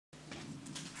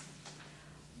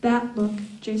"That look,"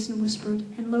 Jason whispered,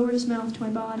 and lowered his mouth to my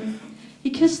body. He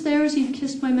kissed there as he'd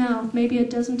kissed my mouth maybe a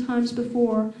dozen times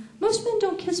before. Most men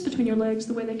don't kiss between your legs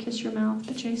the way they kiss your mouth,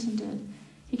 but Jason did.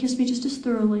 He kissed me just as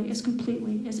thoroughly, as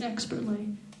completely, as expertly.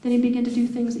 Then he began to do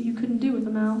things that you couldn't do with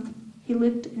a mouth. He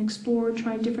licked and explored,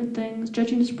 trying different things,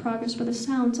 judging his progress by the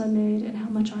sounds I made and how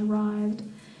much I writhed.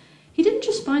 He didn't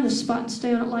just find the spot and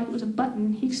stay on it like it was a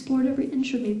button. He explored every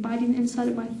inch of me, biting the inside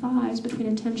of my thighs between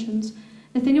intentions.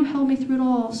 Nathaniel held me through it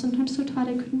all, sometimes so tight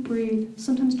I couldn't breathe,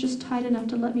 sometimes just tight enough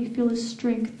to let me feel his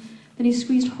strength. Then he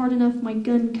squeezed hard enough my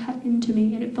gun cut into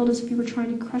me, and it felt as if he were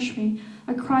trying to crush me.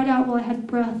 I cried out while I had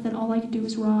breath, then all I could do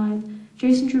was writhe.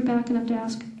 Jason drew back enough to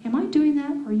ask, "Am I doing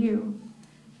that, or you?"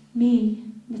 "Me,"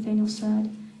 Nathaniel said,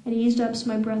 and he eased up so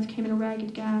my breath came in a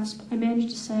ragged gasp. I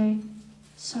managed to say,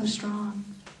 "So strong."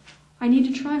 "I need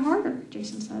to try harder,"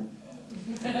 Jason said.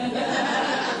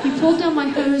 He pulled down my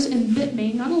hose and bit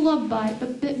me, not a love bite,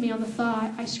 but bit me on the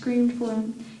thigh. I screamed for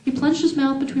him. He plunged his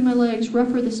mouth between my legs,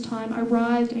 rougher this time. I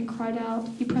writhed and cried out.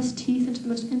 He pressed teeth into the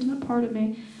most intimate part of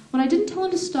me. When I didn't tell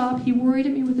him to stop, he worried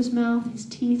at me with his mouth, his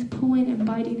teeth pulling and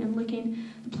biting and licking.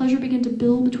 The pleasure began to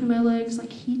build between my legs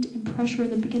like heat and pressure,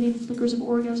 and the beginning flickers of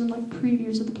orgasm like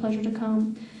previews of the pleasure to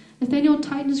come. Nathaniel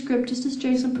tightened his grip just as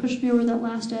Jason pushed me over that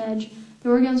last edge. The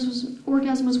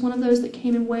orgasm was one of those that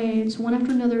came in waves, one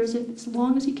after another, as if as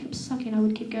long as he kept sucking, I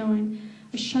would keep going.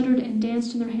 I shuddered and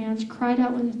danced in their hands, cried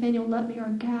out when Nathaniel let me, or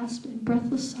gasped in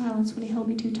breathless silence when he held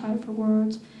me too tight for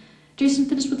words. Jason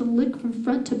finished with a lick from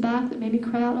front to back that made me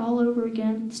cry out all over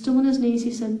again. Still on his knees,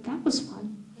 he said, "That was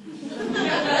fun."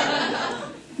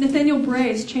 Nathaniel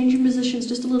braced, changing positions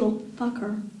just a little. "Fuck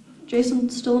her." Jason,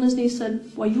 still on his knees,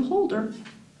 said, "Well, you hold her."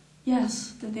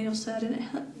 "Yes," Nathaniel said, and it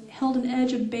held an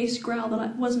edge of bass growl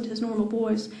that wasn't his normal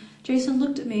voice. Jason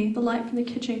looked at me, the light from the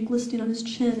kitchen glistening on his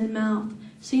chin and mouth.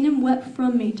 Seeing him wet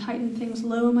from me tightened things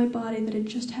low in my body that had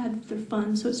just had their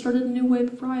fun, so it started a new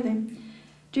wave of writhing.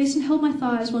 Jason held my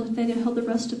thighs while Nathaniel held the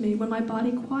rest of me. When my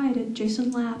body quieted,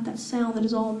 Jason laughed, that sound that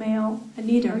is all male.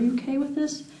 "Anita, are you okay with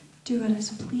this?" "Do it," I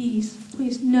said. "Please,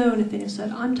 please." "No," Nathaniel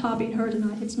said. "I'm topping her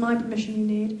tonight. It's my permission you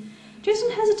need." Jason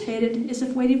hesitated, as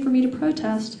if waiting for me to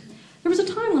protest. There was a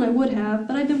time when I would have,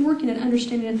 but I'd been working at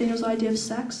understanding Nathaniel's idea of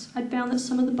sex. I'd found that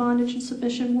some of the bondage and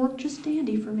submission worked just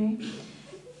dandy for me.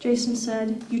 Jason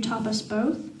said, "You top us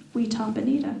both, we top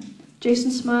Anita." Jason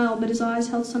smiled, but his eyes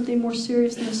held something more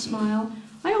serious than a smile.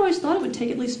 I always thought it would take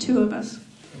at least two of us.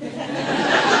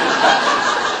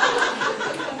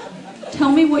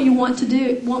 "Tell me what you want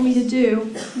me to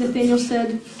do." Nathaniel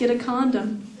said, "Get a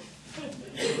condom."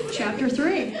 Chapter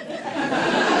 3.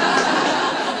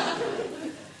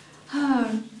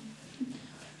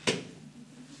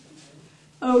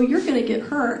 Oh, you're going to get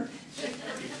hurt.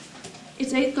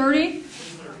 It's 8:30?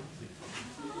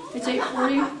 It's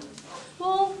 8:40?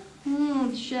 Well,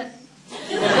 shit.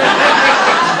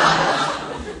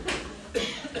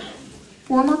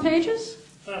 4 more pages?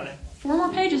 4 more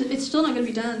pages. It's still not going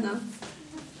to be done, though.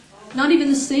 Not even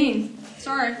the scene.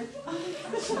 Sorry.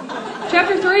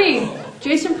 Chapter 3.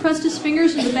 Jason pressed his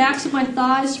fingers into the backs of my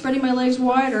thighs, spreading my legs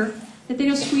wider.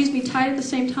 Nathaniel squeezed me tight at the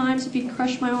same time as if he'd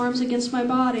crushed my arms against my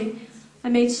body. I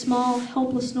made small,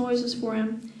 helpless noises for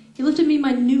him. He lifted me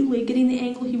minutely, getting the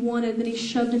angle he wanted, then he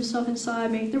shoved himself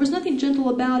inside me. There was nothing gentle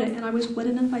about it, and I was wet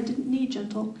enough I didn't need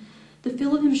gentle. The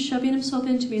feel of him shoving himself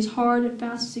into me as hard and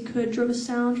fast as he could drove a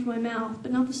sound from my mouth,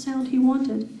 but not the sound he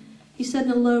wanted. He said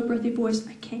in a low, breathy voice,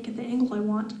 "I can't get the angle I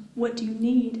want." "What do you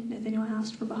need?" Nathaniel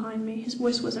asked from behind me. His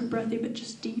voice wasn't breathy, but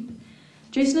just deep.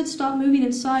 Jason had stopped moving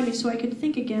inside me so I could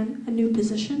think again. "A new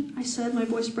position?" I said, my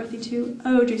voice breathy too.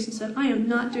 "Oh," Jason said, "I am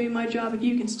not doing my job if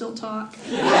you can still talk."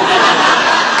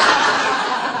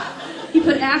 He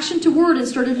put action to word and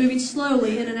started moving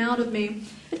slowly in and out of me.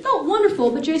 It felt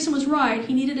wonderful, but Jason was right.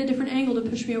 He needed a different angle to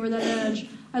push me over that edge.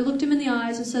 I looked him in the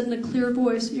eyes and said in a clear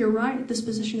voice, "You're right, this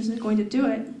position isn't going to do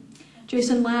it."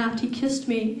 Jason laughed. He kissed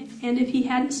me, and if he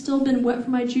hadn't still been wet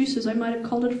from my juices, I might have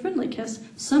called it a friendly kiss.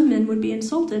 Some men would be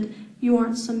insulted. "You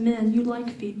aren't some men. You like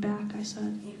feedback," I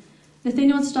said.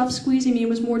 Nathaniel had stopped squeezing me and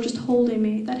was more just holding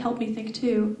me. That helped me think,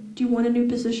 too. "Do you want a new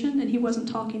position?" And he wasn't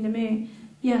talking to me.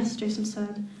 "Yes," Jason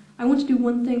said. "I want to do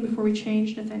one thing before we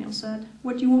change," Nathaniel said.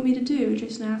 "What do you want me to do?"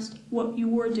 Jason asked. "What you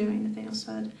were doing," Nathaniel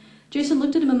said. Jason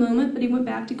looked at him a moment, but he went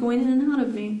back to going in and out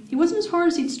of me. He wasn't as hard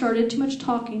as he'd started, too much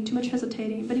talking, too much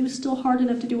hesitating, but he was still hard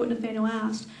enough to do what Nathaniel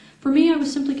asked. For me, I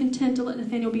was simply content to let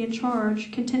Nathaniel be in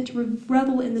charge, content to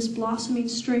revel in this blossoming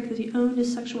strength as he owned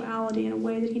his sexuality in a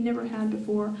way that he never had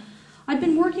before. I'd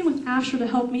been working with Asher to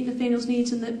help meet Nathaniel's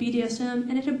needs in that BDSM,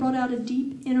 and it had brought out a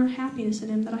deep inner happiness in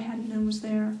him that I hadn't known was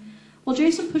there. While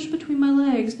Jason pushed between my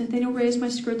legs, Nathaniel raised my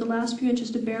skirt the last few inches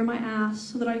to bare my ass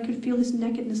so that I could feel his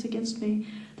nakedness against me.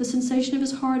 The sensation of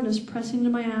his hardness pressing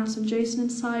into my ass and Jason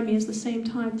inside me at the same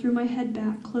time threw my head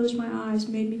back, closed my eyes,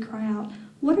 made me cry out.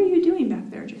 "What are you doing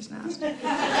back there?" Jason asked.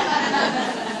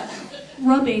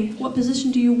 "Rubbing. What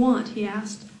position do you want?" he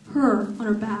asked. Her, on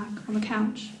her back, on the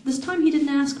couch. This time he didn't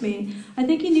ask me. I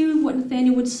think he knew what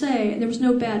Nathaniel would say, and there was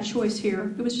no bad choice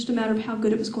here. It was just a matter of how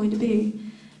good it was going to be.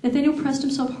 Nathaniel pressed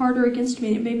himself harder against me,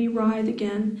 and it made me writhe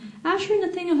again. Asher and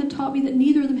Nathaniel had taught me that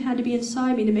neither of them had to be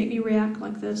inside me to make me react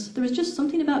like this. There was just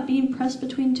something about being pressed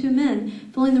between two men,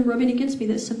 feeling them rubbing against me,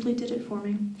 that simply did it for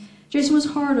me. Jason was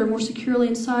harder, more securely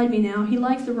inside me now. He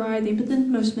liked the writhing, but then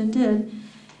most men did.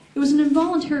 It was an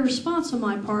involuntary response on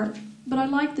my part, but I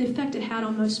liked the effect it had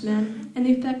on most men, and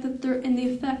the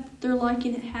effect their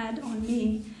liking it had on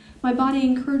me. My body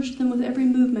encouraged them with every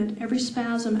movement, every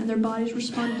spasm, and their bodies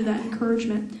responded to that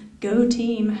encouragement. Go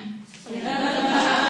team.